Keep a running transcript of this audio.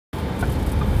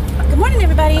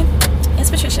everybody,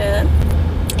 it's Patricia,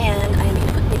 and I am making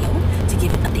a quick video to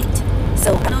give you an update.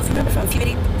 So I don't know if you remember from a few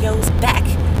videos back,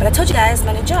 but I told you guys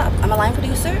my new job. I'm a line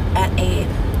producer at a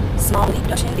small media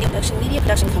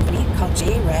production company called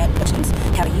J-Rad Productions.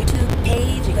 We have a YouTube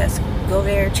page. You guys go over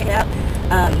there, check it out.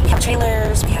 We have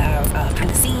trailers, we have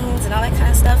behind the scenes and all that kind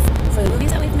of stuff for the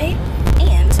movies that we've made.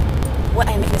 And what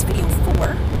I'm making this video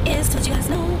for is to let you guys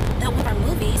know that one of our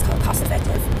movies called Cost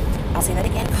Effective. I'll say that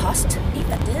again, Cost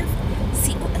Effective,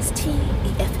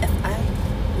 C-O-S-T-E-F-F-I,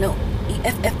 no,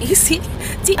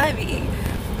 E-F-F-E-C-T-I-V-E.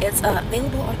 It's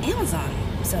available on Amazon,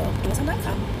 so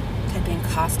Amazon.com, type in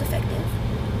Cost Effective,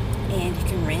 and you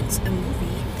can rent a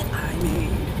movie that I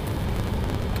made.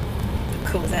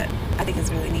 How cool is that? I think it's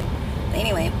really neat. But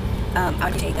anyway,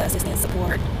 I'll take assistance,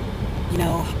 support, you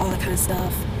know, all that kind of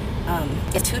stuff.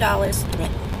 It's $2 to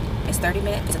rent. It's a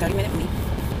 30-minute movie.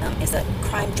 It's a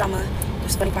crime drama.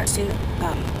 There's funny parts too.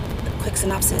 The quick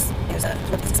synopsis. There's a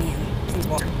man. His name's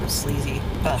Walter. Real sleazy.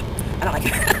 I don't like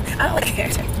him. I don't like the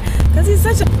character because he's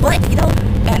such a blick, you know.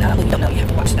 And if you don't know, you have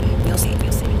to watch them. You'll see.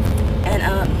 And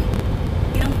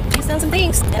you know, he's done some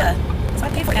things. So I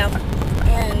pay for it now.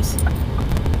 And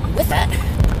with that,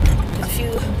 there's a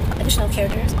few additional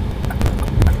characters.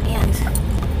 And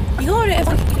you go over there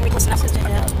and you can read the synopsis, check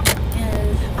it out.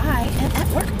 And I am at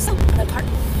work, so I'm gonna park,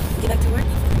 get back to work.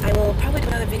 I will probably do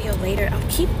another video later. I'll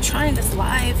keep trying this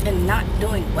live and not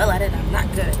doing well at it. I'm not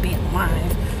good at being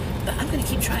live, but I'm gonna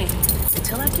keep trying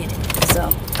until I get it.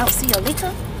 So I'll see you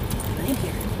later. I'm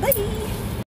here. Bye.